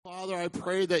Father, I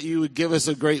pray that you would give us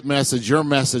a great message, your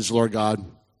message, Lord God.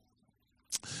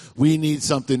 We need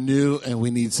something new and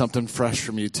we need something fresh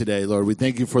from you today, Lord. We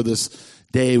thank you for this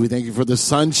day. We thank you for the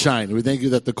sunshine. We thank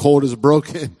you that the cold is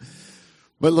broken.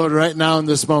 But Lord, right now in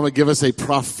this moment, give us a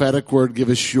prophetic word. Give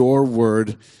us your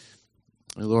word.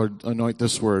 And Lord, anoint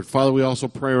this word. Father, we also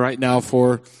pray right now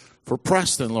for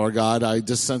Preston, Lord God. I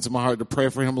just sense in my heart to pray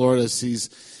for him, Lord, as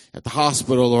he's at the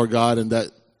hospital, Lord God, and that,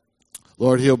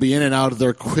 Lord, he'll be in and out of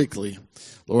there quickly.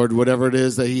 Lord, whatever it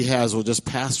is that he has will just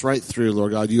pass right through,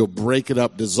 Lord God. You'll break it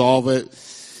up, dissolve it,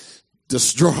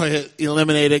 destroy it,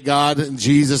 eliminate it, God. In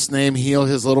Jesus' name, heal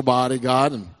his little body,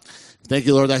 God. And thank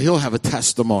you, Lord, that he'll have a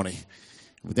testimony.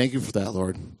 We thank you for that,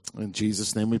 Lord. In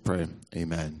Jesus' name we pray.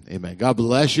 Amen. Amen. God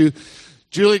bless you.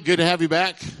 Julie, good to have you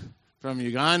back from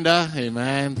Uganda.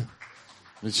 Amen.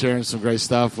 Been sharing some great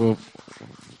stuff. We'll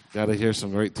got to hear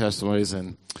some great testimonies,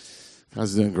 and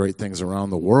God's doing great things around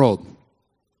the world.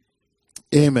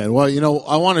 Amen. Well,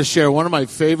 I want to share one of my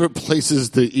favorite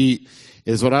places to eat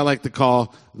is what I like to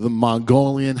call the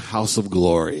Mongolian House of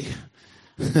Glory.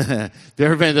 If you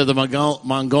ever been to the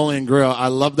Mongolian Grill, I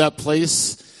love that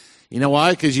place. You know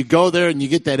why? Because you go there and you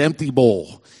get that empty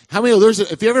bowl. How many? If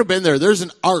you've ever been there, there's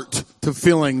an art to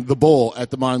filling the bowl at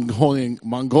the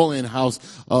Mongolian House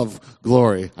of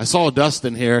Glory. I saw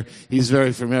Dustin here. He's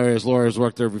very familiar. His lawyers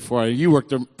worked there before. You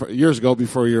worked there years ago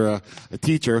before you're a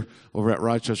teacher over at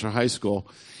Rochester High School.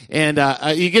 And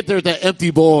you get there with that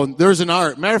empty bowl, and there's an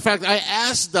art. Matter of fact, I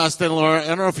asked Dustin, Laura, I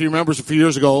don't know if he remembers a few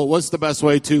years ago, what's the best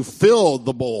way to fill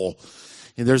the bowl?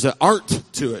 And there's an art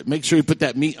to it. Make sure you put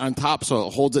that meat on top so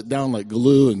it holds it down like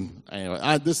glue. And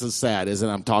anyway, this is sad, isn't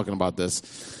it? I'm talking about this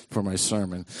for my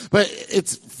sermon. But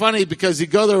it's funny because you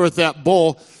go there with that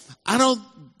bowl. I don't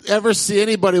ever see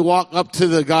anybody walk up to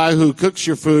the guy who cooks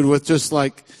your food with just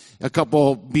like a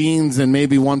couple beans and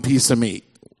maybe one piece of meat.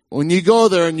 When you go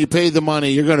there and you pay the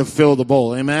money, you're going to fill the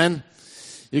bowl. Amen?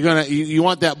 You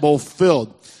want that bowl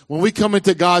filled. When we come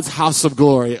into God's house of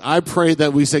glory, I pray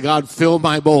that we say, God, fill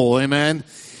my bowl. Amen.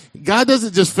 God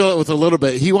doesn't just fill it with a little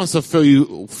bit. He wants to fill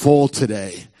you full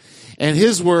today. And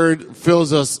his word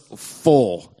fills us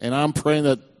full. And I'm praying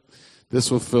that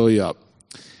this will fill you up.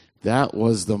 That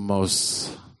was the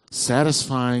most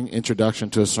satisfying introduction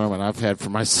to a sermon I've had for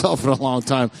myself in a long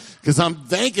time because I'm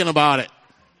thinking about it.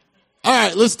 All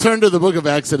right, let's turn to the book of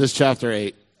Exodus chapter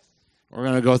 8. We're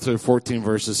going to go through 14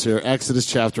 verses here. Exodus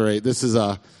chapter 8. This is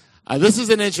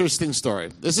an interesting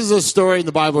story. This is a story in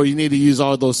the Bible where you need to use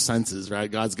all those senses, right?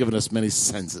 God's given us many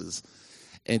senses.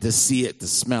 And to see it, to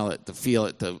smell it, to feel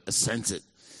it, to sense it,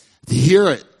 to hear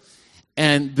it.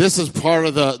 And this is part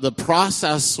of the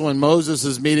process when Moses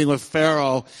is meeting with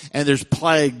Pharaoh and there's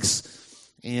plagues.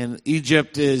 And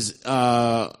Egypt is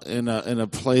in a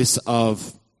place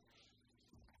of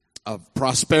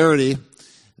prosperity.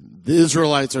 The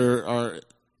Israelites are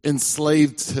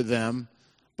enslaved to them.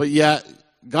 But yet,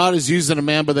 God is using a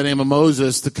man by the name of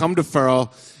Moses to come to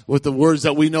Pharaoh with the words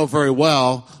that we know very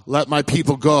well, let my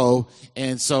people go.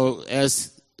 And so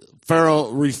as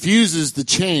Pharaoh refuses to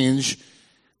change,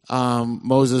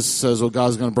 Moses says, well,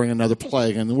 God's going to bring another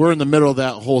plague. And we're in the middle of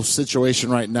that whole situation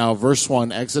right now. Verse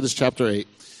 1, Exodus chapter 8.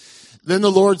 Then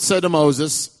the Lord said to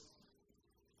Moses,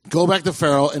 go back to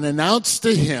Pharaoh and announce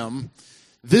to him,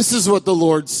 this is what the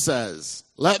Lord says.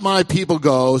 Let my people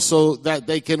go so that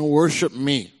they can worship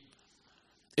me.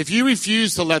 If you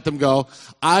refuse to let them go,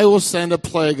 I will send a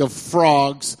plague of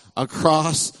frogs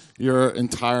across your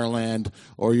entire land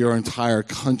or your entire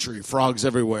country. Frogs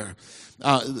everywhere.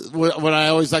 What I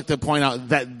always like to point out,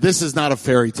 that this is not a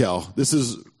fairy tale. This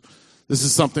is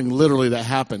something literally that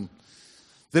happened.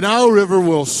 The Nile River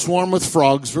will swarm with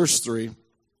frogs, verse 3.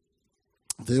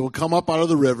 They will come up out of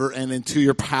the river and into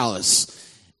your palace,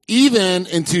 even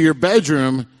into your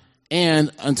bedroom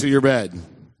and unto your bed.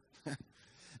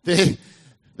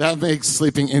 That makes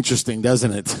sleeping interesting,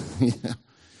 doesn't it? Yeah.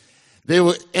 They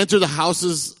will enter the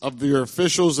houses of your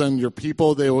officials and your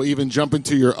people. They will even jump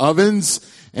into your ovens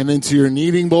and into your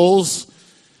kneading bowls,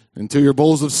 into your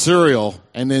bowls of cereal,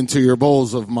 and into your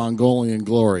bowls of Mongolian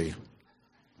glory.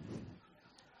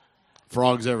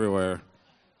 Frogs everywhere.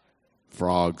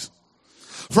 Frogs.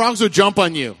 Frogs will jump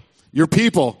on you, your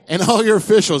people, and all your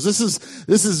officials. This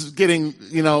is getting,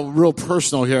 real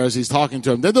personal here as he's talking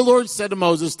to him. Then the Lord said to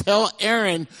Moses, tell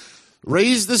Aaron,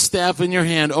 raise the staff in your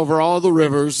hand over all the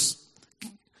rivers,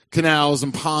 canals,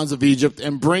 and ponds of Egypt,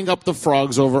 and bring up the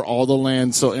frogs over all the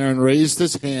land. So Aaron raised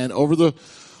his hand over the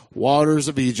waters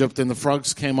of Egypt, and the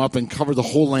frogs came up and covered the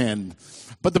whole land.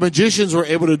 But the magicians were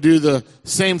able to do the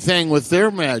same thing with their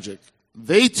magic.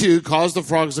 They too caused the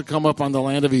frogs to come up on the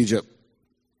land of Egypt.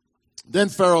 Then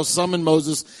Pharaoh summoned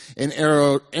Moses and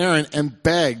Aaron and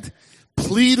begged,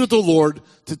 plead with the Lord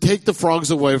to take the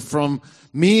frogs away from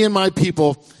me and my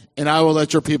people, and I will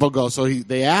let your people go. So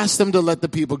they asked him to let the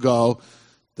people go.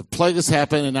 The plague has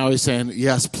happened, and now he's saying,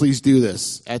 yes, please do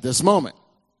this at this moment.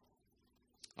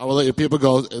 I will let your people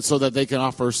go so that they can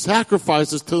offer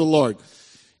sacrifices to the Lord.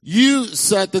 You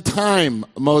set the time,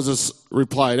 Moses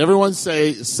replied. Everyone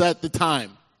say, set the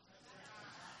time.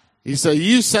 He said,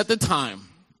 you set the time.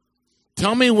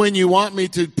 Tell me when you want me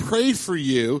to pray for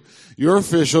you, your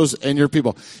officials, and your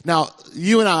people. Now,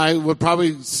 you and I would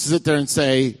probably sit there and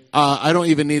say, I don't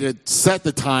even need to set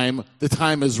the time. The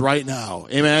time is right now.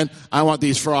 Amen? I want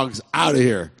these frogs out of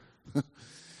here.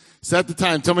 Set the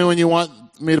time. Tell me when you want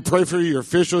me to pray for you, your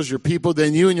officials, your people.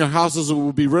 Then you and your houses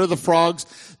will be rid of the frogs.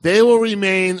 They will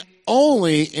remain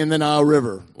only in the Nile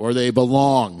River, where they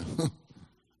belong.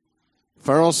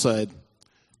 Pharaoh said,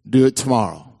 do it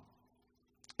tomorrow.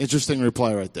 Interesting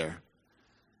reply right there.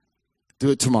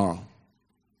 Do it tomorrow.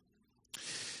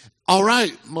 All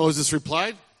right, Moses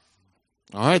replied.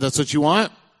 All right, that's what you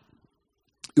want?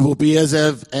 It will be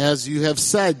as you have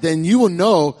said. Then you will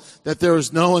know that there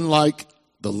is no one like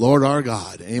the Lord our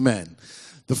God. Amen.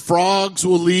 The frogs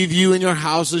will leave you and your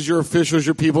houses, your officials,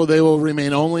 your people. They will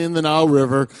remain only in the Nile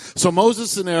River. So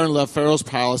Moses and Aaron left Pharaoh's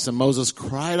palace, and Moses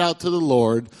cried out to the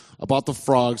Lord about the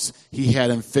frogs he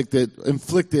had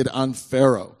inflicted on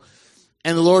Pharaoh.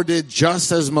 And the Lord did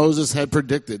just as Moses had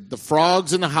predicted. The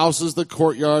frogs in the houses, the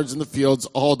courtyards, and the fields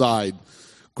all died.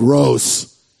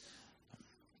 Gross.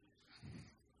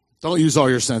 Don't use all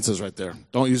your senses right there.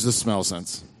 Don't use the smell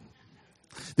sense.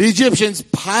 The Egyptians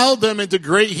piled them into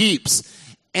great heaps,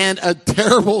 and a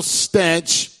terrible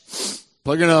stench,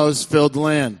 plug your nose, filled the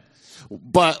land.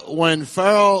 But when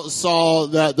Pharaoh saw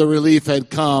that the relief had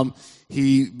come,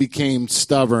 he became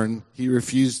stubborn. He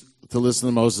refused to listen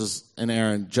to Moses and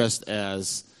Aaron, just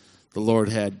as the Lord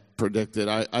had predicted.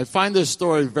 I find this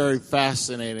story very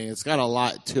fascinating. It's got a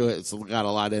lot to it. It's got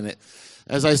a lot in it.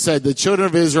 As I said, the children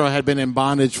of Israel had been in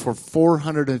bondage for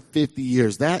 450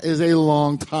 years. That is a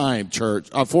long time, church.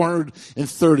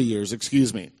 430 years,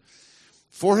 excuse me.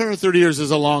 430 years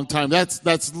is a long time.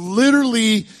 That's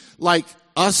literally like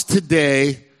us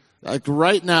today, like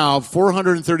right now,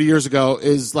 430 years ago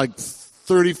is like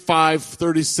 35,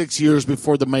 36 years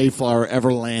before the Mayflower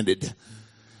ever landed.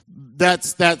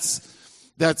 That's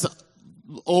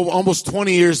almost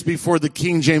 20 years before the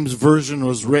King James Version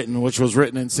was written, which was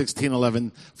written in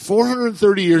 1611.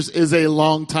 430 years is a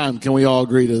long time. Can we all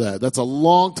agree to that? That's a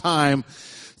long time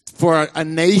for a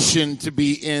nation to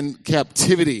be in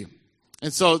captivity.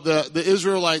 And so the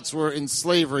Israelites were in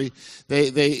slavery.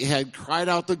 They had cried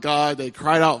out to God. They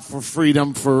cried out for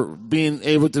freedom, for being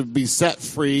able to be set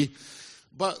free.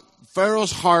 But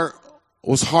Pharaoh's heart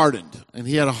was hardened, and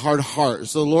he had a hard heart.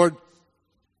 So the Lord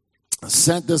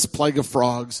sent this plague of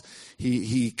frogs.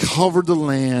 He covered the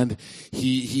land.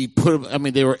 He put them,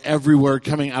 they were everywhere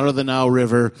coming out of the Nile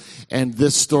River. And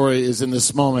this story is in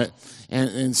this moment.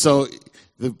 And so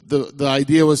the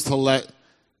idea was to let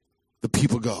the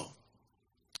people go.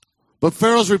 But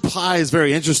Pharaoh's reply is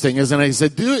very interesting, isn't it? He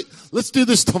said, let's do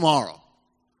this tomorrow.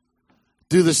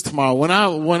 Do this tomorrow. When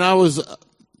I was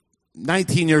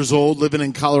 19 years old, living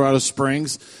in Colorado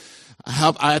Springs,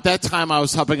 at that time I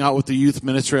was helping out with the youth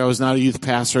ministry. I was not a youth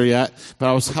pastor yet, but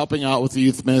I was helping out with the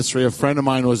youth ministry. A friend of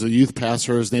mine was a youth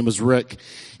pastor. His name was Rick.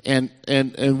 And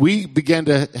we began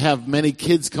to have many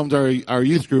kids come to our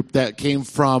youth group that came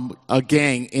from a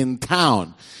gang in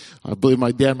town. I believe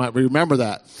my dad might remember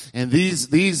that. And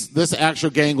this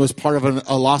actual gang was part of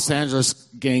a Los Angeles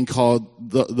gang called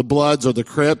the Bloods or the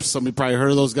Crips. Somebody probably heard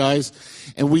of those guys.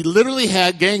 And we literally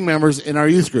had gang members in our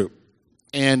youth group.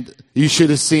 And you should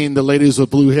have seen the ladies with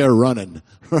blue hair running,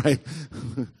 right?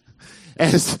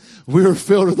 As we were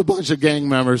filled with a bunch of gang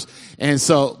members. And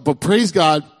so, but praise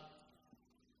God,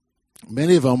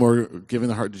 many of them were giving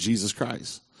their heart to Jesus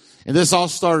Christ. And this all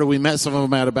started, we met some of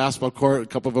them at a basketball court. A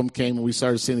couple of them came, and we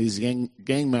started seeing these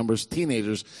gang members,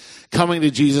 teenagers, coming to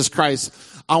Jesus Christ.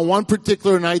 On one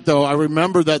particular night, though, I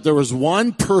remember that there was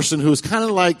one person who was kind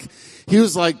of like, he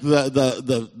was like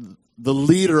the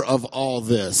leader of all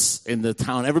this in the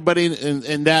town. Everybody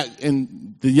in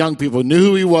the young people knew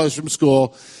who he was from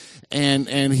school,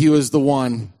 and he was the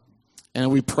one.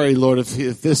 And we prayed, Lord,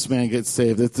 if this man gets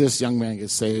saved, if this young man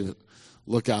gets saved,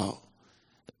 look out.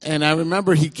 And I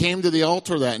remember he came to the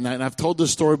altar that night, and I've told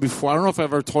this story before. I don't know if I've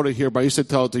ever told it here, but I used to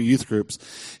tell it to youth groups.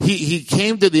 He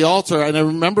came to the altar, and I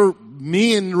remember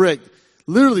me and Rick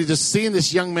literally just seeing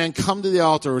this young man come to the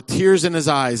altar with tears in his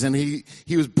eyes, and he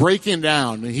was breaking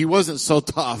down, and he wasn't so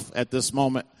tough at this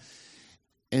moment.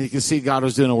 And you can see God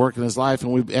was doing a work in his life.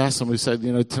 And we asked him, we said,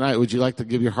 tonight, would you like to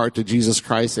give your heart to Jesus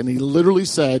Christ? And he literally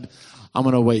said, I'm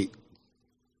going to wait.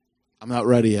 I'm not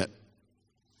ready yet.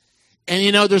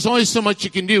 And there's only so much you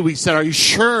can do. We said, are you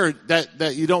sure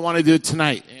that you don't want to do it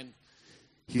tonight? And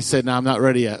he said, no, I'm not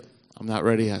ready yet. I'm not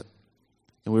ready yet.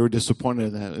 And we were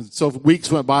disappointed in that. And so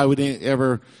weeks went by. We didn't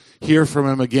ever hear from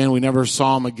him again. We never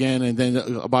saw him again. And then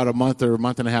about a month or a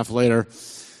month and a half later,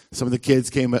 some of the kids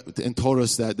came and told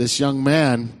us that this young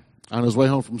man on his way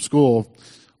home from school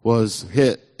was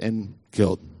hit and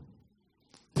killed.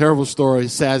 Terrible story,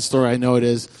 sad story, I know it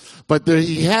is. But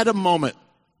he had a moment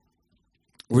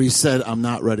where he said, I'm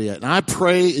not ready yet. And I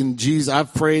pray in Jesus,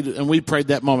 I've prayed, and we prayed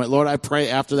that moment. Lord, I pray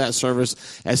after that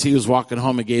service as he was walking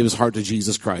home and gave his heart to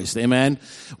Jesus Christ. Amen?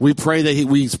 We pray that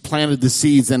we planted the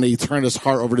seeds and he turned his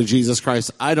heart over to Jesus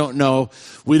Christ. I don't know.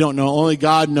 We don't know. Only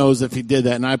God knows if he did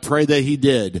that. And I pray that he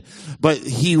did. But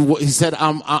he said,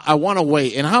 I want to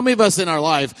wait. And how many of us in our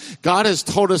life, God has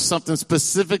told us something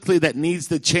specifically that needs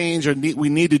to change or we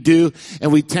need to do. And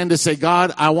we tend to say,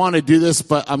 God, I want to do this,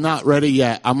 but I'm not ready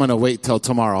yet. I'm going to wait till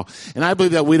tomorrow. And I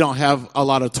believe that we don't have a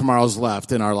lot of tomorrows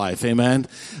left in our life. Amen.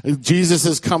 Jesus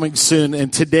is coming soon,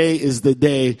 and today is the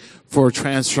day for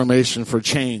transformation, for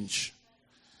change.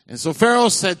 And so Pharaoh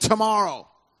said tomorrow.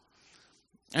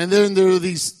 And then there were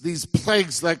these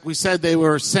plagues, like we said, they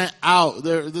were sent out.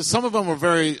 Some of them were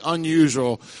very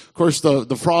unusual. Of course, the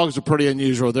frogs were pretty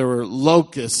unusual. There were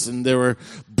locusts and there were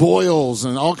boils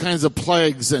and all kinds of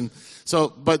plagues. And so,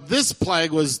 but this plague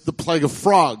was the plague of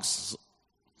frogs.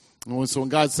 So when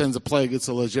God sends a plague, it's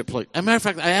a legit plague. As a matter of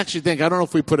fact, I actually think, I don't know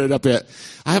if we put it up yet,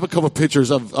 I have a couple of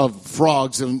pictures of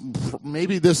frogs, and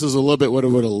maybe this is a little bit what it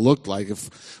would have looked like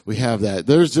if we have that.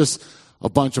 There's just a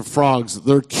bunch of frogs.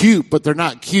 They're cute, but they're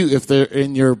not cute if they're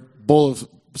in your bowl of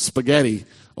spaghetti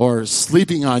or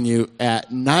sleeping on you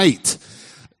at night.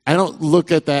 I don't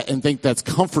look at that and think that's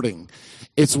comforting.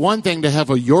 It's one thing to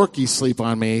have a Yorkie sleep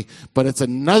on me, but it's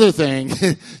another thing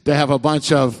to have a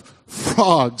bunch of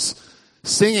frogs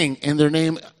singing, and their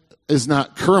name is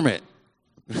not Kermit.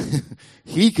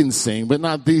 He can sing, but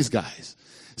not these guys.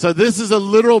 So this is a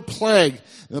literal plague.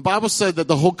 And the Bible said that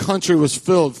the whole country was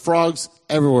filled, frogs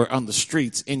everywhere, on the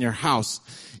streets, in your house,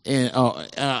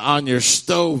 on your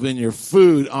stove, in your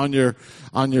food, on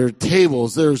your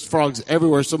tables. There's frogs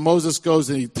everywhere. So Moses goes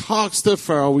and he talks to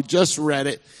Pharaoh. We just read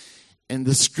it in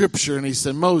the scripture, and he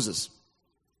said, Moses,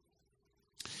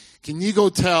 can you go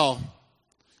tell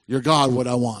your God what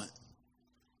I want?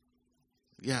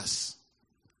 Yes.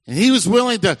 And he was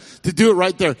willing to do it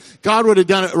right there. God would have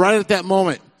done it right at that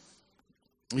moment.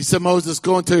 He said, Moses,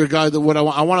 go and tell your God what I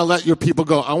want. I want to let your people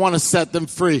go. I want to set them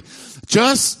free.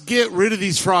 Just get rid of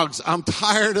these frogs. I'm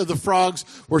tired of the frogs.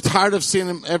 We're tired of seeing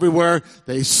them everywhere.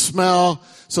 They smell.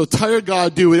 So tell your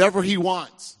God, do whatever he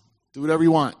wants. Do whatever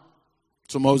you want.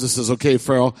 So Moses says, okay,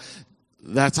 Pharaoh,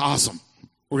 that's awesome.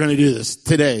 We're going to do this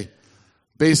today.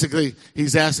 Basically,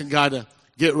 he's asking God to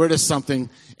get rid of something.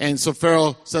 And so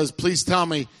Pharaoh says, please tell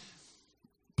me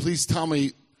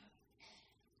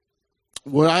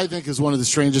what I think is one of the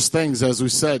strangest things, as we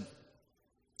said.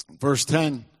 Verse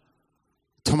 10,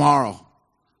 tomorrow.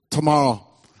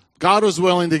 God was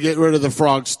willing to get rid of the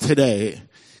frogs today.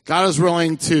 God was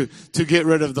willing to get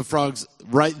rid of the frogs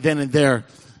right then and there.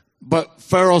 But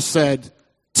Pharaoh said,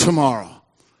 tomorrow.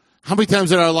 How many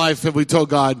times in our life have we told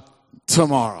God,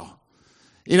 tomorrow?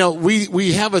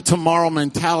 We have a tomorrow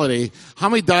mentality. How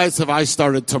many diets have I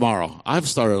started tomorrow? I've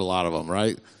started a lot of them,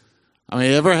 right? I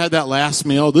mean, ever had that last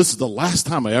meal? This is the last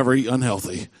time I ever eat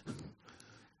unhealthy.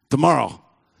 Tomorrow.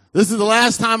 This is the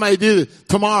last time I do it.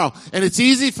 Tomorrow. And it's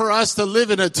easy for us to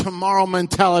live in a tomorrow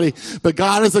mentality, but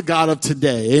God is a God of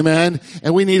today. Amen?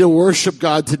 And we need to worship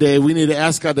God today. We need to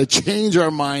ask God to change our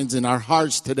minds and our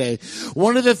hearts today.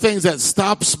 One of the things that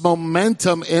stops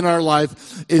momentum in our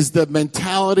life is the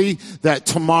mentality that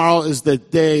tomorrow is the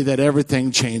day that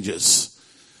everything changes.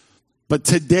 But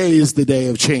today is the day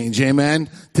of change. Amen.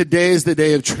 Today is the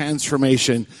day of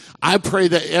transformation. I pray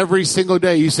that every single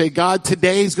day you say, God,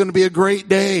 today is going to be a great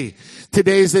day.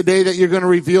 Today is the day that you're going to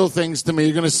reveal things to me.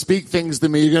 You're going to speak things to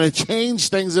me. You're going to change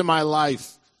things in my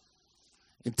life.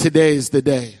 And today is the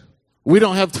day. We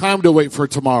don't have time to wait for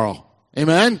tomorrow.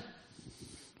 Amen.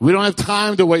 We don't have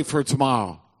time to wait for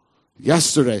tomorrow.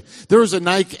 Yesterday, there was a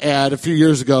Nike ad a few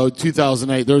years ago,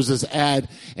 2008. There was this ad,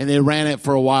 and they ran it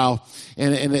for a while,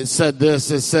 and it said this.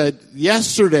 It said,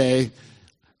 yesterday,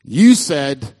 you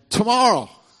said tomorrow.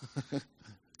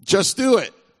 Just do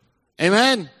it.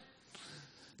 Amen?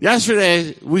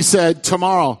 Yesterday, we said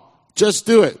tomorrow. Just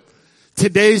do it.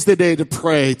 Today's the day to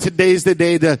pray. Today's the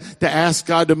day to ask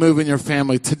God to move in your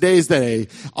family. Today's the day.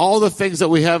 All the things that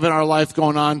we have in our life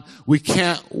going on, we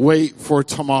can't wait for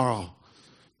tomorrow.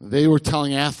 They were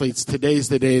telling athletes, today's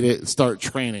the day to start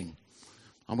training.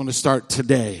 I'm going to start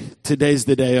today. Today's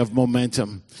the day of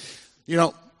momentum. You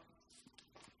know,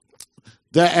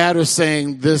 that ad is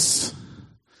saying this,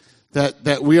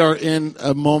 that we are in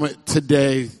a moment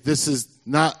today. This is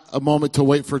not a moment to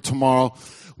wait for tomorrow.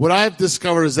 What I've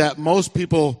discovered is that most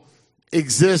people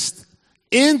exist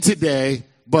in today,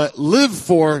 but live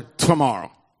for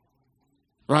tomorrow.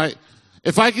 Right?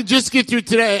 If I could just get through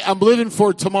today, I'm living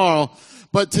for tomorrow.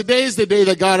 But today is the day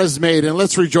that God has made, and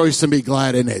let's rejoice and be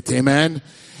glad in it. Amen?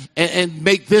 And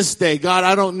make this day. God,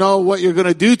 I don't know what you're going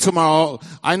to do tomorrow.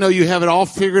 I know you have it all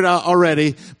figured out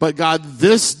already. But God,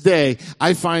 this day,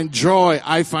 I find joy.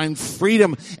 I find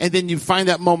freedom. And then you find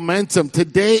that momentum.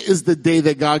 Today is the day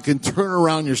that God can turn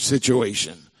around your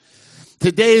situation.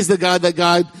 Today is the God that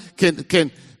God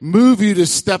can move you to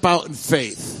step out in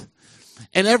faith.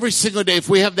 And every single day, if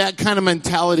we have that kind of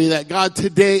mentality that God,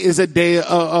 today is a day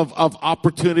of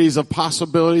opportunities, of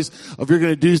possibilities, of you're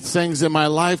going to do things in my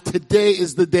life. Today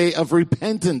is the day of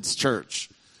repentance, church.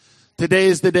 Today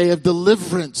is the day of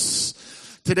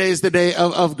deliverance. Today is the day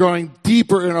of growing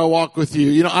deeper in our walk with you.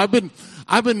 You know, I've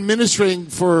been ministering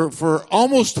for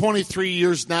almost 23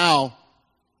 years now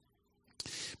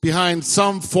behind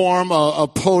some form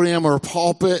of podium or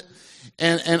pulpit.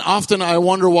 And often I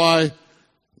wonder why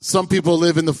some people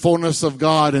live in the fullness of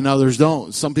God and others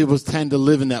don't. Some people tend to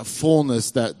live in that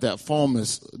fullness, that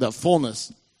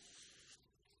fullness.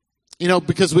 You know,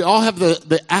 because we all have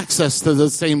the access to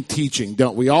the same teaching,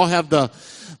 don't we? All have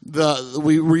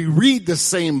we read the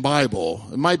same Bible.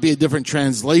 It might be a different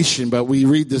translation, but we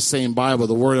read the same Bible,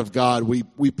 the Word of God.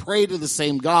 We pray to the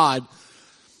same God.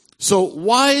 So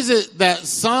why is it that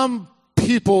some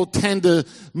people tend to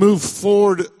move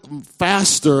forward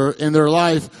faster in their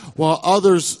life while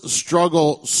others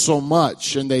struggle so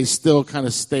much and they still kind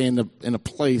of stay in a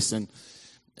place? And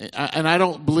I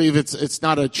don't believe it's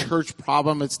not a church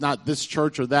problem. It's not this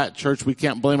church or that church. We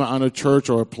can't blame it on a church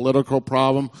or a political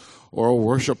problem or a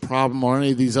worship problem or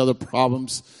any of these other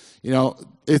problems. You know,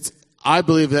 I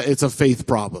believe that it's a faith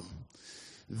problem.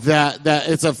 That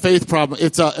it's a faith problem.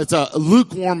 It's a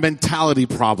lukewarm mentality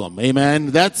problem. Amen.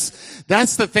 That's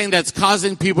the thing that's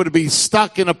causing people to be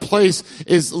stuck in a place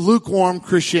is lukewarm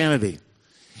Christianity.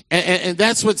 And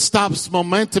that's what stops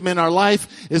momentum in our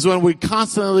life is when we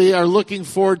constantly are looking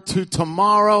forward to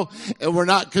tomorrow and we're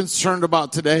not concerned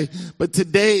about today. But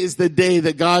today is the day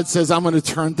that God says, I'm going to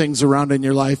turn things around in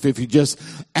your life if you just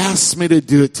ask me to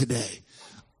do it today.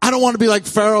 I don't want to be like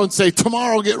Pharaoh and say,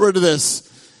 tomorrow get rid of this.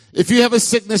 If you have a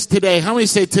sickness today, how many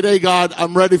say today, God,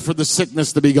 I'm ready for the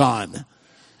sickness to be gone?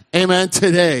 Amen.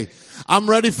 Today, I'm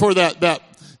ready for that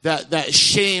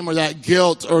shame or that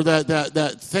guilt or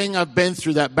that thing I've been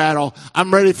through, that battle.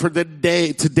 I'm ready for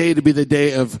today to be the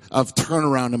day of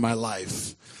turnaround in my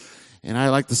life. And I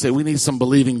like to say we need some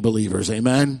believing believers.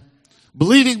 Amen.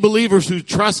 Believing believers who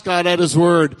trust God at His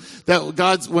word.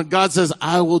 That when God says,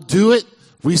 I will do it,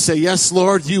 we say, yes,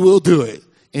 Lord, you will do it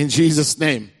in Jesus'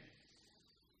 name.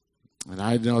 And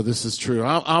I know this is true.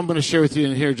 I'm going to share with you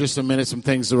in here just a minute some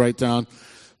things to write down.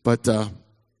 But a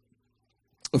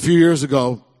few years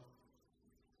ago,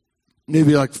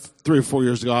 maybe like 3 or 4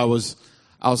 years ago, I was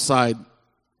outside.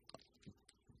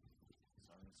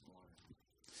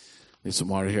 Need some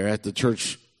water here at the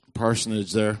church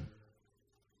parsonage there.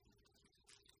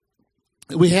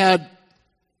 We had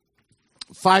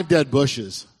 5 dead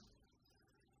bushes.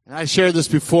 And I shared this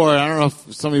before. I don't know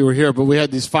if some of you were here, but we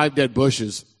had these 5 dead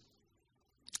bushes.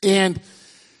 And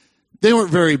they weren't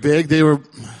very big. They were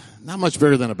not much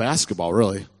bigger than a basketball,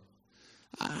 really.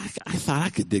 I thought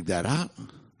I could dig that out.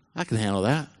 I can handle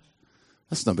that.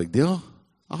 That's no big deal.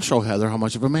 I'll show Heather how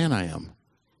much of a man I am.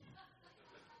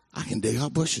 I can dig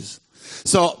out bushes.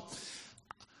 So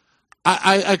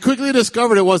I quickly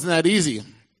discovered it wasn't that easy.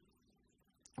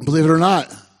 Believe it or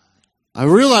not. I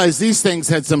realized these things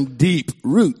had some deep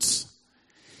roots.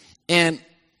 And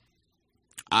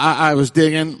I was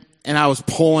digging. And I was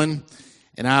pulling,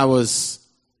 and I was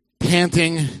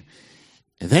panting.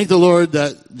 And thank the Lord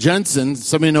that Jensen,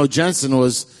 some of you know Jensen,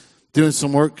 was doing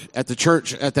some work at the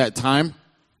church at that time.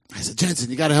 I said,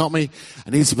 Jensen, you got to help me. I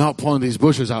need some help pulling these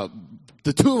bushes out.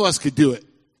 The 2 of us could do it.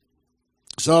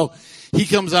 So he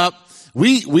comes up.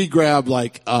 We grab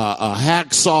like a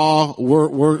hacksaw.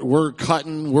 We're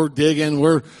cutting. We're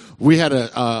digging. We had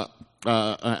a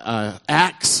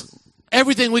axe.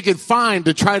 Everything we could find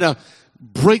to try to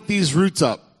break these roots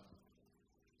up.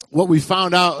 What we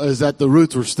found out is that the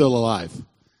roots were still alive.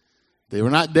 They were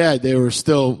not dead. They were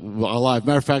still alive.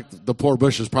 Matter of fact, the poor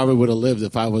bushes probably would have lived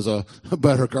if I was a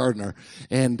better gardener.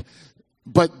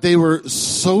 But they were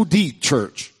so deep,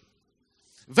 church.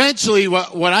 Eventually,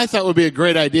 what I thought would be a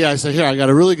great idea, I said, here, I got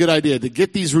a really good idea to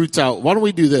get these roots out. Why don't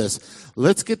we do this?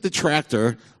 Let's get the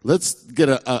tractor. Let's get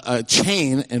a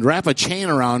chain and wrap a chain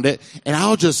around it. And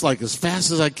I'll just, like, as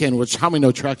fast as I can, which how many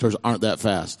know tractors aren't that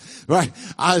fast? Right?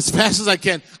 As fast as I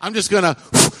can, I'm just going to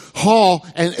haul,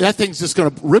 and that thing's just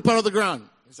going to rip out of the ground.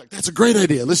 He's like, that's a great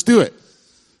idea. Let's do it.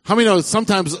 How many know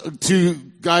sometimes to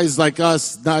guys like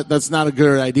us, that's not a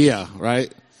good idea,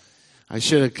 right? I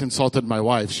should have consulted my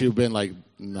wife. She would have been like,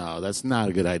 no, that's not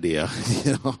a good idea.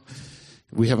 You know,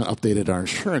 we haven't updated our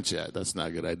insurance yet. That's not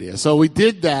a good idea. So we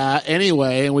did that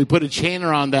anyway, and we put a chain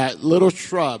around that little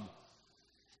shrub.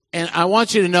 And I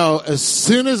want you to know, as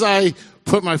soon as I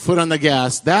put my foot on the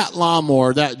gas, that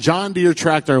lawnmower, that John Deere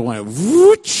tractor went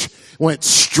whoosh, went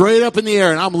straight up in the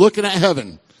air, and I'm looking at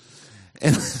heaven.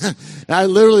 And I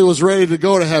literally was ready to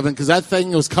go to heaven because that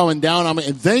thing was coming down on me.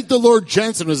 And thank the Lord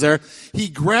Jensen was there. He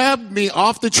grabbed me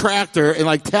off the tractor and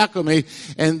like tackled me,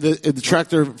 and the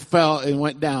tractor fell and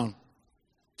went down.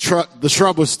 The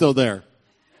shrub was still there.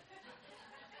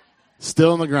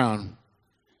 Still in the ground.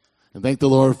 And thank the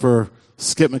Lord for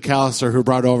Skip McAllister, who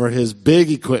brought over his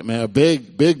big equipment, a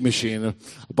big machine. A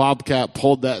Bobcat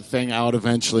pulled that thing out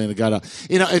eventually, and it got out.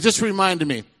 You know, it just reminded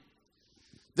me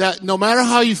that no matter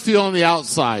how you feel on the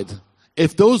outside,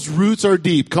 if those roots are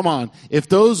deep, come on, if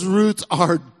those roots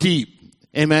are deep,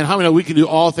 amen, how many know we can do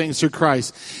all things through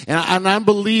Christ? And I'm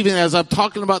believing, as I'm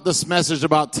talking about this message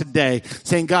about today,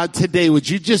 saying, God, today, would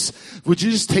you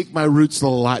just take my roots a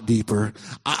lot deeper?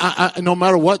 No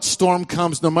matter what storm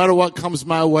comes, no matter what comes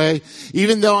my way,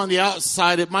 even though on the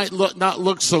outside it might not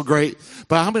look so great,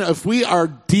 but how many know if we are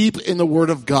deep in the Word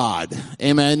of God,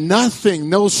 amen, nothing,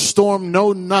 no storm,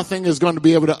 no nothing is going to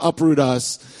be able to uproot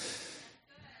us,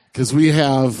 because we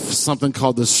have something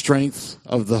called the strength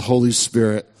of the Holy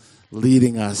Spirit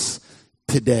leading us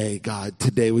today. God,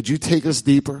 today, would you take us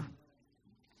deeper?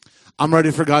 I'm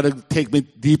ready for God to take me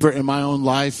deeper in my own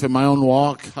life, in my own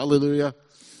walk. Hallelujah.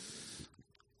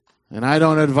 And I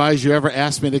don't advise you ever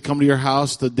ask me to come to your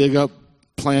house to dig up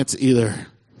plants either.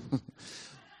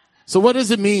 So what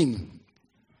does it mean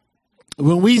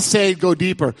when we say go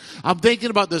deeper? I'm thinking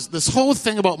about this whole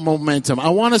thing about momentum. I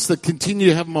want us to continue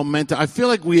to have momentum. I feel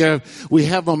like we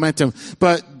have momentum,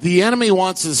 but the enemy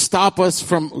wants to stop us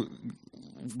from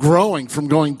growing, from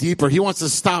going deeper. He wants to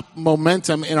stop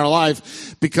momentum in our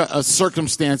life because of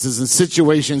circumstances and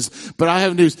situations. But I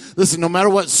have news. Listen, no matter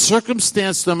what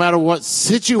circumstance, no matter what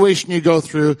situation you go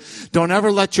through, don't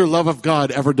ever let your love of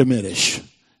God ever diminish.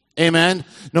 Amen?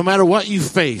 No matter what you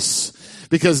face.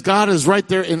 Because God is right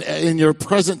there in your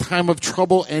present time of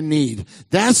trouble and need.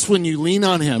 That's when you lean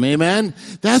on Him. Amen?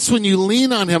 That's when you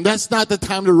lean on Him. That's not the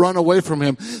time to run away from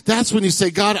Him. That's when you say,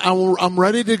 God, I'm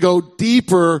ready to go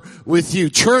deeper with you.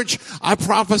 Church, I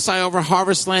prophesy over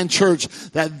Harvest Land Church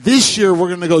that this year we're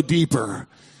going to go deeper.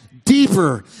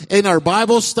 Deeper in our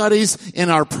Bible studies, in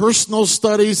our personal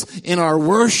studies, in our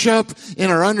worship,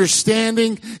 in our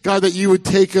understanding. God, that you would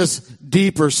take us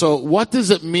deeper. So what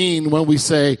does it mean when we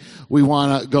say we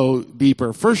want to go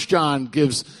deeper? 1 John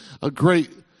gives a great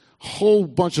whole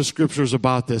bunch of scriptures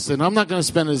about this. And I'm not going to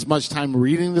spend as much time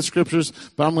reading the scriptures,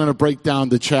 but I'm going to break down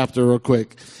the chapter real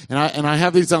quick. And I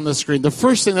have these on the screen. The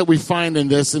first thing that we find in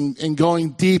this, in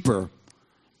going deeper,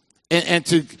 and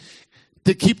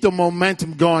to keep the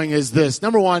momentum going, is this.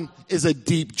 Number one is a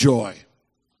deep joy.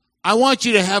 I want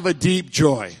you to have a deep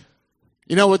joy.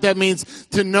 You know what that means?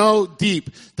 To know deep,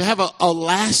 to have a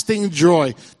lasting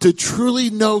joy, to truly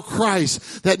know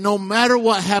Christ, that no matter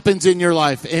what happens in your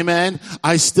life, amen,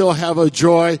 I still have a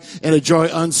joy, and a joy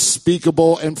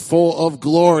unspeakable and full of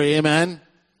glory, amen.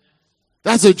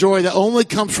 That's a joy that only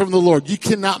comes from the Lord. You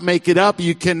cannot make it up.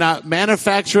 You cannot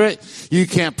manufacture it. You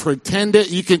can't pretend it.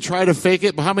 You can try to fake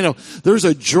it. But how many know there's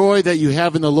a joy that you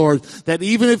have in the Lord, that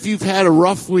even if you've had a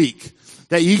rough week,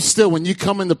 that you still, when you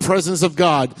come in the presence of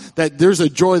God, that there's a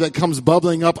joy that comes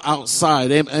bubbling up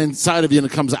outside, inside of you, and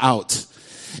it comes out.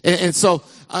 And so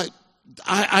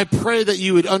I pray that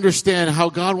you would understand how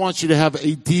God wants you to have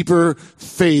a deeper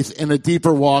faith and a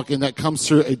deeper walk, and that comes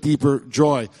through a deeper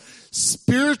joy.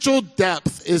 Spiritual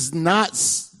depth is not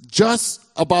just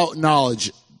about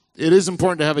knowledge. It is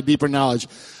important to have a deeper knowledge,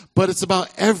 but it's about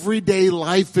everyday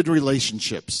life and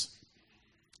relationships.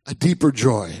 A deeper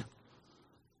joy.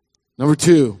 Number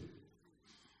two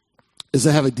is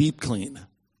to have a deep clean.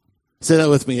 Say that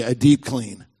with me, a deep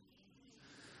clean.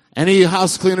 Any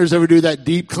house cleaners ever do that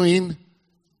deep clean?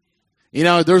 You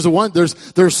know, there's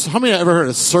how many have ever heard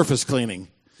of surface cleaning?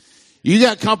 You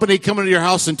got company coming to your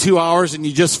house in 2 hours and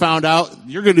you just found out,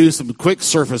 you're going to do some quick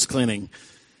surface cleaning.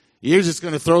 You're just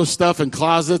going to throw stuff in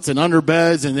closets and under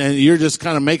beds, and you're just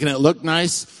kind of making it look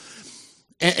nice.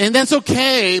 And that's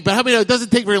okay, but how many know it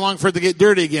doesn't take very long for it to get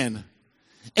dirty again?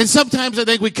 And sometimes I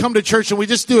think we come to church and we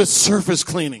just do a surface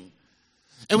cleaning.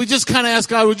 And we just kind of ask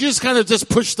God, would you just kind of just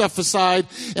push stuff aside?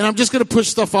 And I'm just going to push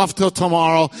stuff off till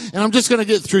tomorrow. And I'm just going to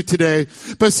get through today.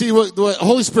 But see, what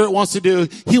Holy Spirit wants to do,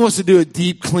 He wants to do a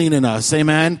deep clean in us.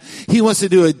 Amen? He wants to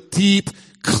do a deep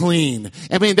clean.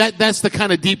 I mean, that's the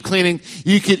kind of deep cleaning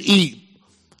you could eat.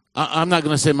 I'm not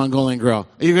going to say Mongolian grill.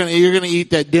 You're going to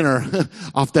eat that dinner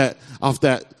off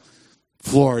that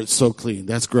floor. It's so clean.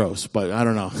 That's gross, but I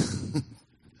don't know.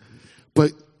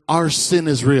 But our sin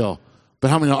is real.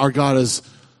 But how many know our God is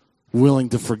willing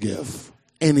to forgive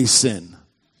any sin?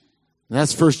 And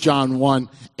that's 1 John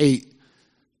 1:8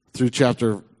 through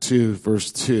chapter 2,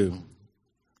 verse 2.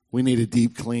 We need a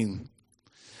deep clean.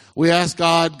 We ask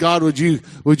God, would you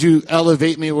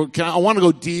elevate me? I want to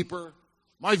go deeper.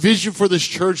 My vision for this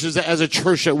church is that as a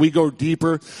church that we go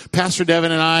deeper. Pastor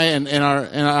Devin and I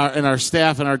and our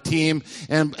staff and our team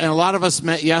and a lot of us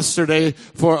met yesterday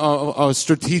for a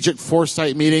strategic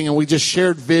foresight meeting, and we just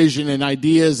shared vision and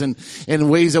ideas and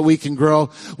ways that we can grow.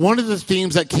 One of the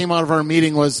themes that came out of our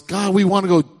meeting was, God, we want to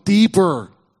go deeper.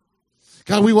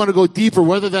 God, we want to go deeper,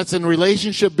 whether that's in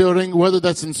relationship building, whether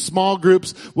that's in small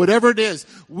groups, whatever it is.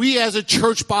 We as a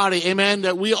church body, amen,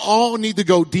 that we all need to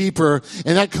go deeper.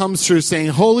 And that comes through saying,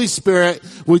 Holy Spirit,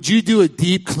 would you do a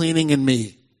deep cleaning in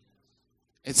me?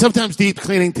 And sometimes deep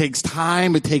cleaning takes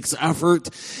time, it takes effort.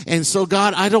 And so,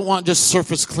 God, I don't want just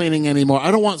surface cleaning anymore. I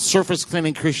don't want surface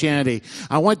cleaning Christianity.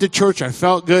 I went to church, I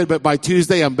felt good, but by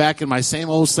Tuesday I'm back in my same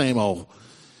old.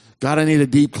 God, I need a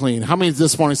deep clean. How many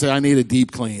this morning say, I need a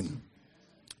deep clean?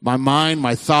 My mind,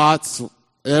 my thoughts,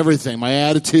 everything, my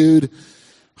attitude.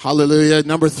 Hallelujah.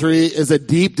 Number 3 is a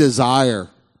deep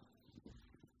desire.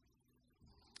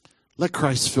 Let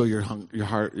Christ fill your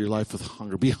heart, your life with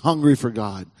hunger. Be hungry for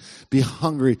God. Be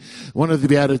hungry. One of the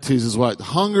Beatitudes is what?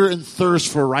 Hunger and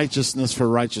thirst for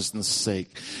righteousness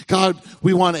sake. God,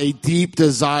 we want a deep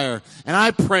desire.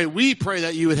 And we pray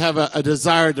that you would have a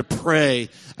desire to pray,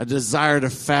 a desire to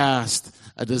fast,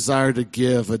 a desire to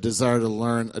give, a desire to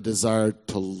learn, a desire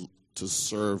to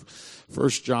serve. 1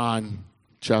 John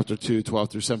chapter 2, 12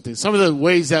 through 17. Some of the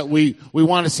ways that we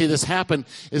want to see this happen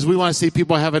is we want to see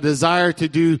people have a desire to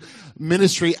do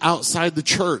ministry outside the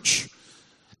church.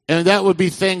 And that would be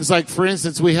things like, for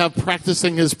instance, we have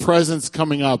Practicing His Presence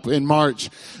coming up in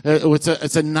March.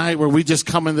 It's a night where we just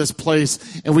come in this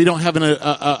place and we don't have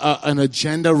an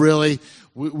agenda really.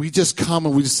 We just come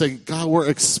and we just say, God, we're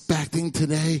expecting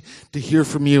today to hear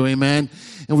from you, amen?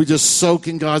 And we just soak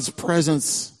in God's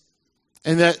presence.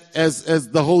 And that as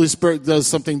the Holy Spirit does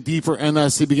something deeper in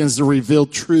us, He begins to reveal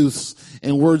truths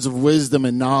and words of wisdom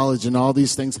and knowledge, and all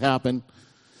these things happen.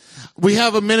 We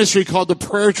have a ministry called the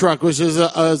Prayer Truck, which is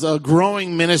a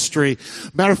growing ministry.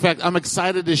 Matter of fact, I'm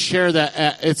excited to share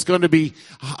that. It's going to be,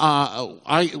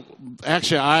 I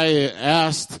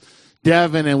asked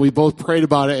Devin, and we both prayed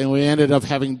about it, and we ended up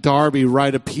having Darby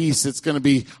write a piece that's going to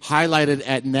be highlighted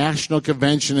at National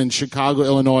Convention in Chicago,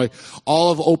 Illinois.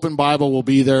 All of Open Bible will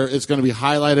be there. It's going to be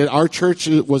highlighted. Our church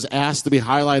was asked to be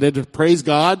highlighted. Praise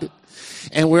God.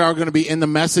 And we are going to be in the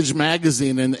Message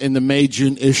magazine in the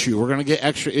May-June issue. We're going to get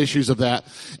extra issues of that.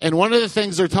 And one of the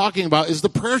things they're talking about is the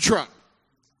prayer truck.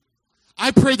 I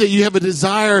pray that you have a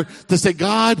desire to say,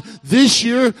 God, this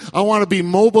year I want to be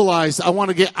mobilized. I want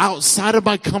to get outside of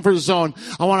my comfort zone.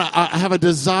 I have a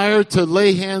desire to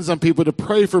lay hands on people, to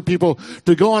pray for people,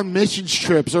 to go on missions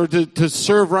trips, or to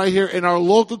serve right here in our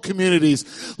local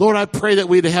communities. Lord, I pray that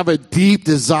we'd have a deep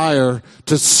desire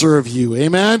to serve you.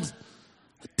 Amen?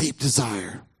 A deep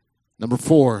desire. Number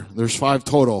 4, there's 5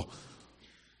 total.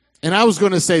 And I was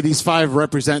going to say these 5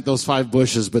 represent those 5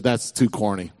 bushes, but that's too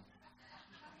corny.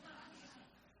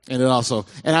 And I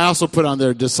also put on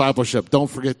there discipleship. Don't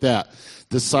forget that.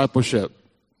 Discipleship.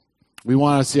 We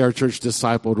want to see our church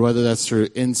discipled, whether that's through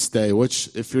InStay,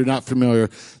 which, if you're not familiar,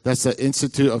 that's the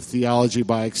Institute of Theology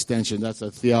by extension. That's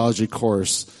a theology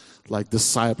course like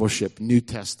discipleship, New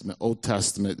Testament, Old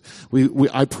Testament.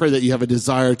 I pray that you have a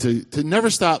desire to never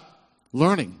stop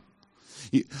learning.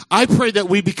 I pray that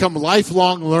we become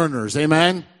lifelong learners.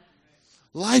 Amen?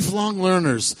 Lifelong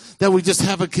learners, that we just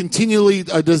have a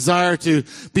desire to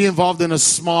be involved in a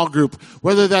small group,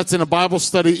 whether that's in a Bible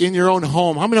study in your own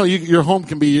home. How many know your home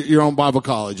can be your own Bible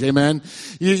college? Amen.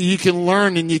 You can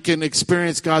learn and you can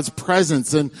experience God's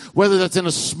presence, and whether that's in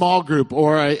a small group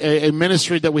or a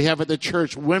ministry that we have at the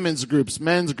church, women's groups,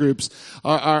 men's groups,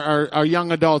 our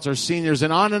young adults, our seniors,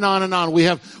 and on and on and on.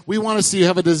 We want to see you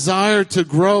have a desire to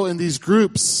grow in these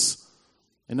groups.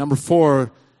 And number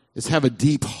 4 is have a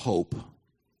deep hope.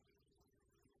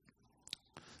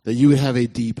 That you would have a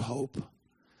deep hope.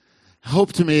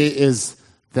 Hope to me is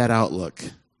that outlook.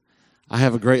 I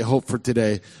have a great hope for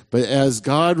today. But as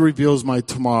God reveals my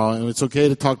tomorrow, and it's okay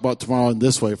to talk about tomorrow in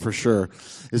this way for sure,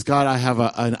 is God, I have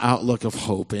an outlook of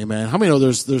hope. Amen. How many know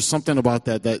there's something about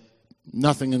that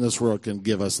nothing in this world can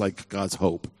give us like God's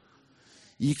hope?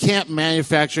 You can't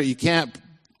manufacture it. You can't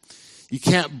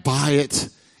buy it.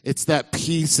 It's that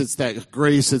peace. It's that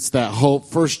grace. It's that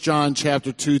hope. 1 John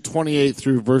chapter 2, 28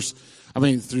 through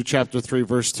chapter 3,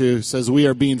 verse 2 says, we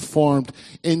are being formed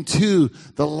into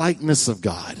the likeness of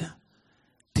God.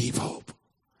 Deep hope.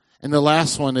 And the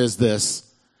last one is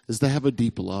to have a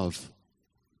deep love.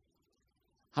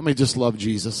 How many just love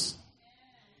Jesus?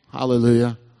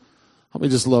 Hallelujah. How many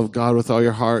just love God with all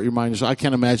your heart, your mind, your soul? I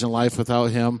can't imagine life without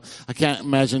Him. I can't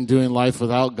imagine doing life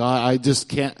without God. I just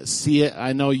can't see it.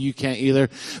 I know you can't either.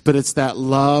 But it's that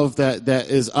love that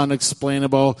is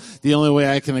unexplainable. The only way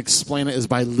I can explain it is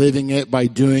by living it, by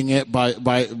doing it,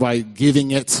 by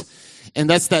giving it. And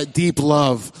that's that deep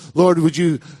love. Lord, would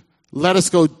you let us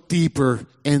go deeper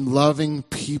in loving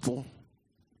people?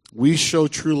 We show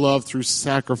true love through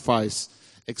sacrifice,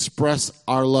 express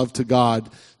our love to God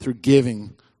through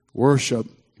giving, worship,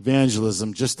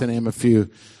 evangelism, just to name a few,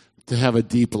 to have a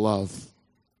deep love.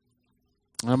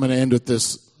 I'm going to end with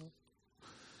this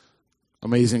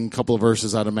amazing couple of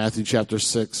verses out of Matthew chapter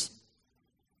 6.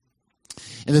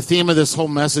 And the theme of this whole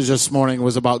message this morning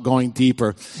was about going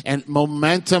deeper. And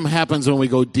momentum happens when we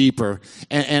go deeper.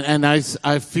 And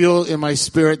I feel in my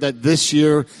spirit that this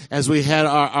year, as we had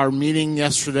our meeting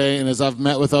yesterday, and as I've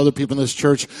met with other people in this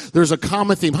church, there's a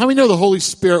common theme. How many know the Holy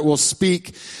Spirit will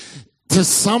speak to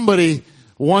somebody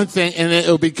one thing and it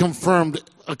will be confirmed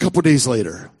a couple days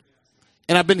later?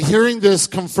 And I've been hearing this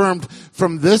confirmed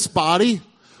from this body,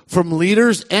 from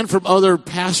leaders, and from other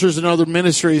pastors and other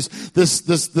ministries,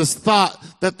 this thought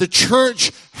that the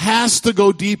church has to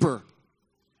go deeper.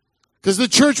 Because the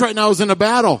church right now is in a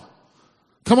battle.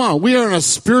 Come on, we are in a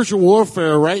spiritual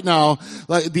warfare right now.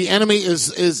 Like the enemy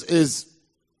is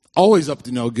always up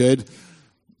to no good.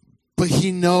 But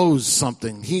he knows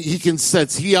something. He can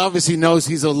sense. He obviously knows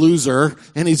he's a loser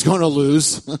and he's going to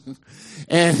lose.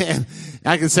 and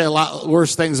I can say a lot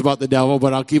worse things about the devil,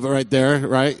 but I'll keep it right there,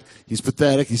 right? He's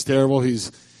pathetic. He's terrible.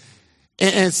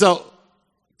 And so,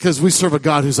 because we serve a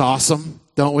God who's awesome,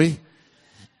 don't we?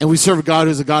 And we serve a God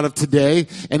who's a God of today.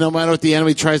 And no matter what the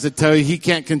enemy tries to tell you, he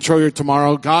can't control your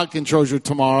tomorrow. God controls your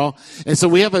tomorrow. And so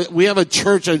we have a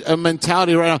church, a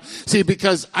mentality right now. See,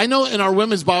 because I know in our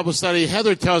women's Bible study,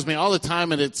 Heather tells me all the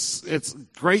time, and it's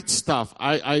great stuff.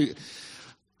 I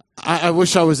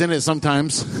wish I was in it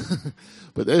sometimes.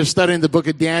 But they're studying the book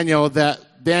of Daniel,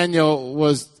 that Daniel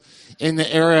was in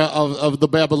the area of the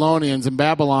Babylonians in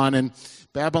Babylon. And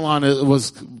Babylon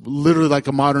was literally like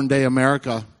a modern day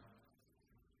America,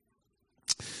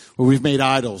 where we've made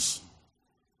idols.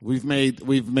 We've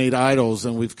made idols,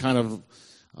 and we've kind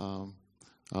of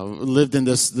lived in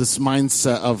this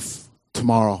mindset of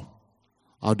tomorrow.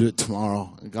 I'll do it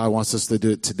tomorrow. God wants us to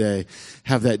do it today.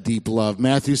 Have that deep love.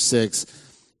 Matthew 6,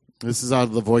 this is out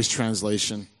of the Voice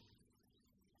translation.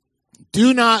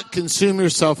 Do not consume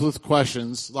yourself with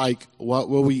questions like, what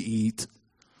will we eat?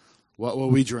 What will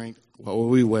we drink? What will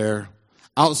we wear?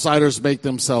 Outsiders make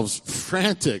themselves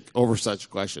frantic over such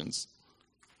questions.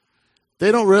 They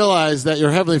don't realize that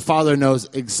your Heavenly Father knows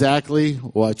exactly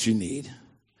what you need.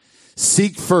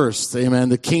 Seek first, amen,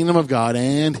 the kingdom of God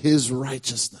and His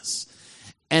righteousness.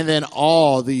 And then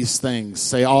all these things,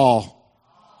 say all,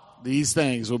 these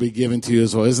things will be given to you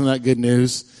as well. Isn't that good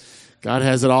news? God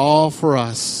has it all for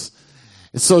us.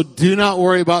 And so do not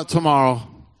worry about tomorrow,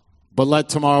 but let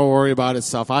tomorrow worry about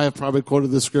itself. I have probably quoted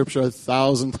this scripture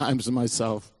 1,000 times to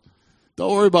myself.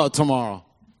 Don't worry about tomorrow.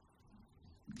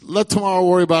 Let tomorrow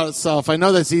worry about itself. I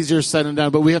know that's easier said than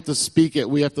done, but we have to speak it.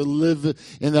 We have to live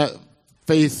in that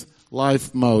faith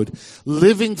life mode.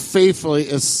 Living faithfully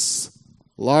is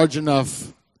large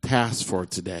enough task for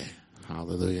today.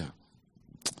 Hallelujah.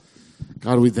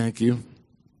 God, we thank you.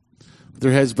 With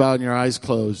your heads bowed and your eyes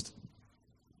closed,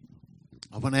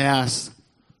 I want to ask,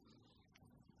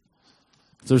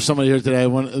 If there's somebody here today,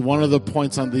 one of the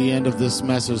points on the end of this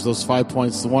message, those 5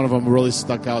 points, one of them really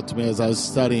stuck out to me as I was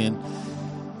studying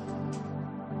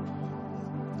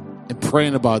and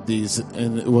praying about these,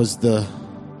 and it was the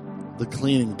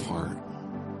cleaning part.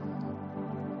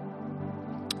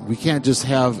 We can't just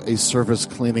have a surface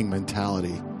cleaning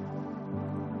mentality.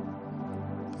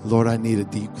 Lord, I need a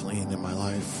deep clean in my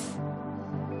life.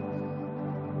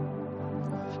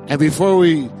 And before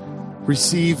we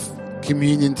receive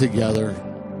communion together,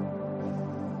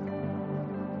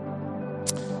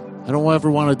 I don't ever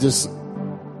want to just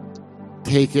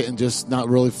take it and just not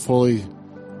really fully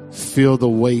feel the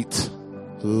weight,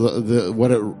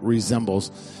 what it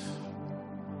resembles.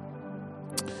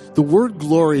 The word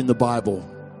glory in the Bible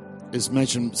is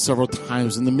mentioned several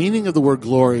times, and the meaning of the word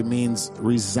glory means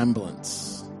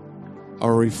resemblance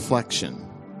or reflection.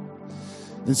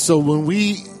 And so when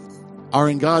we are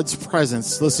in God's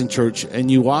presence, listen, church, and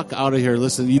you walk out of here,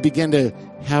 listen, you begin to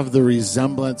have the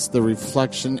resemblance, the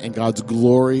reflection, and God's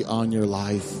glory on your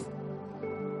life.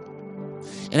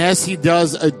 And as He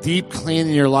does a deep clean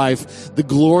in your life, the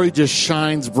glory just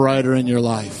shines brighter in your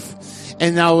life.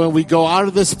 And now when we go out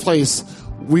of this place,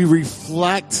 we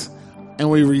reflect and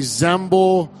we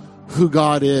resemble who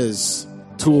God is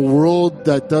to a world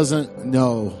that doesn't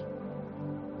know.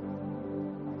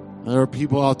 There are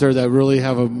people out there that really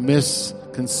have a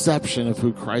misconception of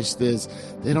who Christ is.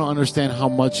 They don't understand how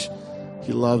much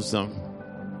He loves them.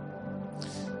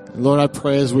 And Lord, I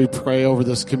pray as we pray over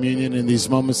this communion in these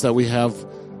moments that we have,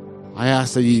 I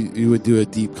ask that you would do a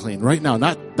deep clean right now,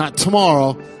 not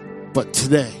tomorrow, but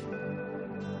today.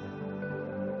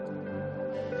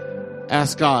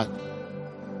 Ask God,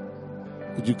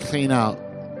 would you clean out?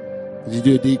 Would you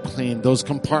do a deep clean? Those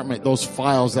those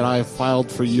files that I have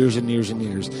filed for years and years and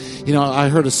years. You know, I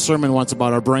heard a sermon once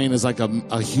about our brain is like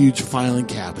a huge filing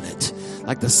cabinet,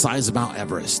 like the size of Mount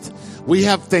Everest. We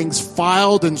have things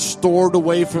filed and stored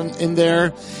away from in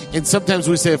there. And sometimes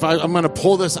we say, if I'm going to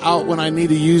pull this out when I need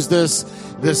to use this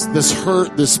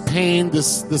hurt, this pain,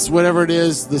 this whatever it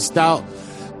is, this doubt.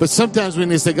 But sometimes we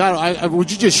need to say, God,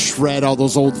 would you just shred all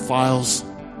those old files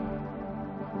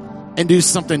and do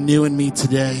something new in me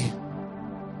today?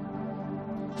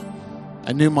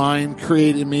 A new mind,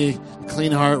 create in me a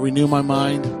clean heart, renew my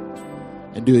mind,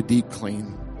 and do a deep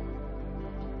clean.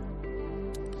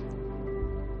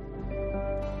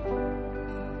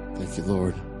 Thank you,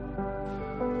 Lord.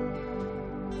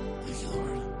 Thank you,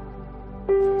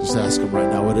 Lord. Just ask Him right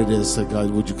now what it is. Say,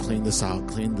 God, would you clean this out?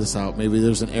 Clean this out. Maybe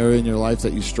there's an area in your life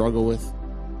that you struggle with.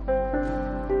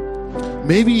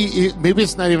 Maybe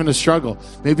it's not even a struggle.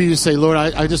 Maybe you say, Lord,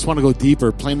 I just want to go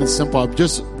deeper, plain and simple. I'm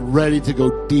just ready to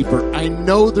go deeper. I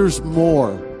know there's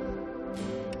more.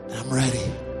 And I'm ready.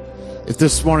 If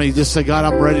this morning you just say, God,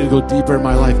 I'm ready to go deeper in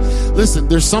my life. Listen,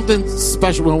 there's something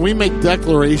special. When we make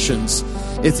declarations,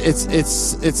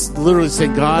 it's literally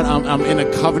saying, God, I'm in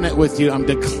a covenant with you. I'm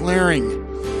declaring.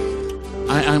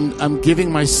 I'm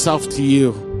giving myself to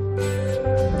you.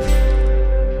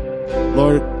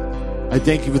 Lord, I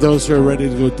thank you for those who are ready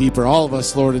to go deeper. All of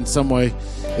us, Lord, in some way,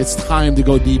 it's time to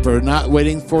go deeper. Not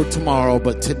waiting for tomorrow,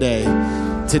 but today.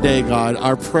 Today, God,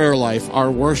 our prayer life,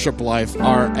 our worship life,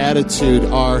 our attitude,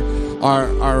 our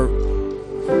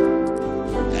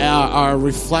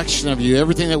reflection of you,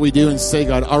 everything that we do and say,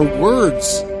 God, our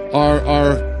words,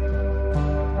 our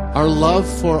love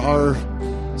for our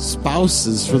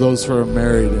spouses, for those who are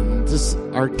married, and just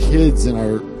our kids and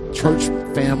our church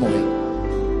family.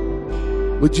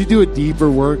 Would you do a deeper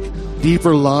work,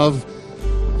 deeper love,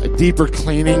 a deeper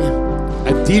cleaning,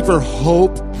 a deeper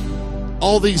hope?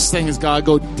 All these things, God,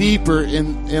 go deeper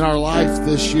in our life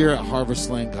this year at Harvest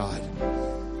Land, God.